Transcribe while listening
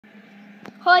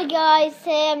Hi guys,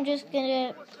 today I'm just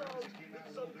gonna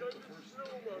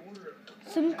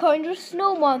some kind of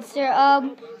snow monster.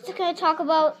 Just gonna talk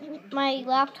about my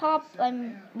laptop.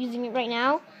 I'm using it right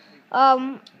now.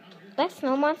 That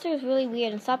snow monster is really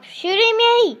weird and stop shooting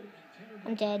me!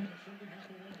 I'm dead.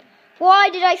 Why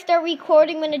did I start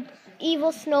recording when an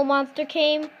evil snow monster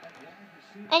came?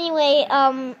 Anyway,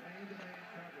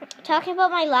 talking about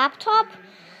my laptop.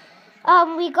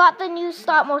 We got the new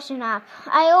stop motion app.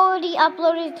 I already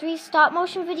uploaded 3 stop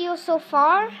motion videos so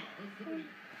far.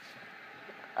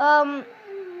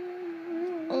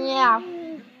 Yeah.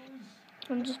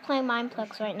 I'm just playing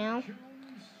mineplex right now.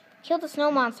 Kill the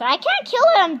snow monster. I can't kill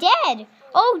it, I'm dead.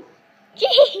 Oh,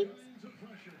 jeez.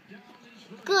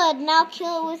 Good, now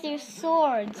kill it with your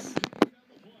swords.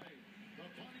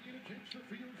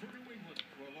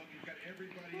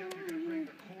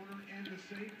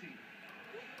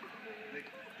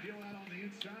 Peel out on the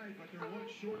inside, but they're one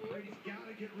short, but he's got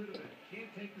to get rid of it.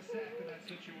 Can't take the sack in that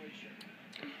situation.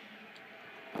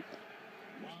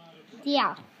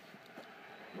 Yeah.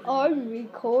 I'm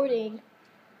recording.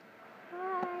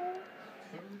 Hi.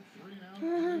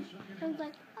 I'm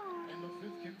like, oh.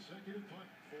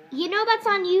 You know that's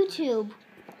on YouTube.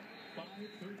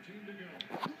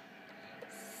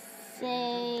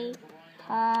 Say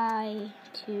hi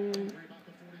to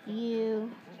YouTube.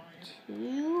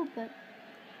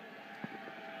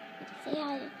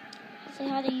 Say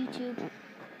hi to YouTube.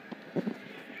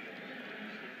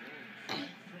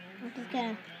 I'm just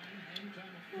gonna.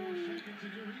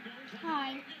 Hi.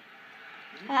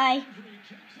 Hi.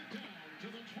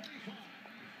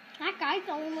 That guy's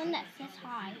the only one that says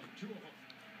hi.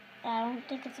 I don't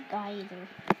think it's a guy either.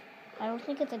 I don't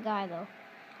think it's a guy though.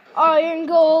 Iron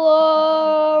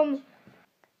Golem!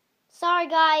 Sorry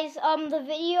guys, the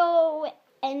video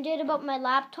ended about my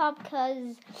laptop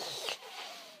because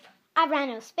I ran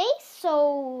out of space,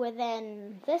 so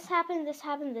then this happened, a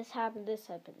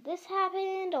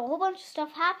whole bunch of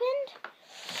stuff happened.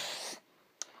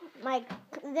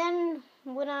 Then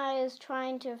when I was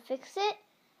trying to fix it,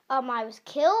 I was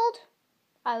killed.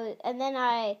 And then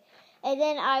I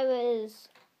was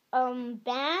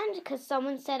banned because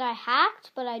someone said I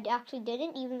hacked, but I actually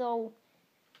didn't, even though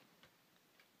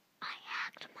I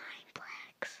hacked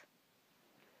mineplex.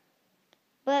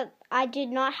 But I did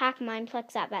not hack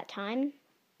mineplex at that time.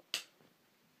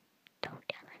 Don't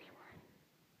tell anyone.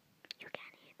 You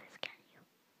can't hear this, can you?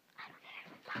 I don't care.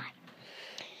 Bye.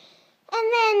 And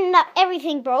then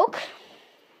everything broke.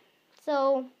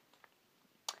 So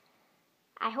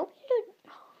I hope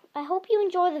you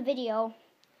enjoy the video.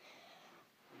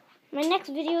 My next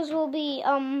videos will be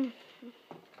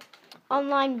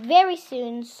online very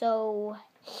soon, so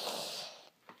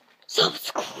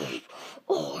subscribe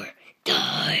or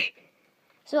die.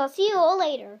 So I'll see you all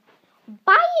later.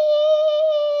 Bye.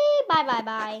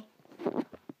 Bye.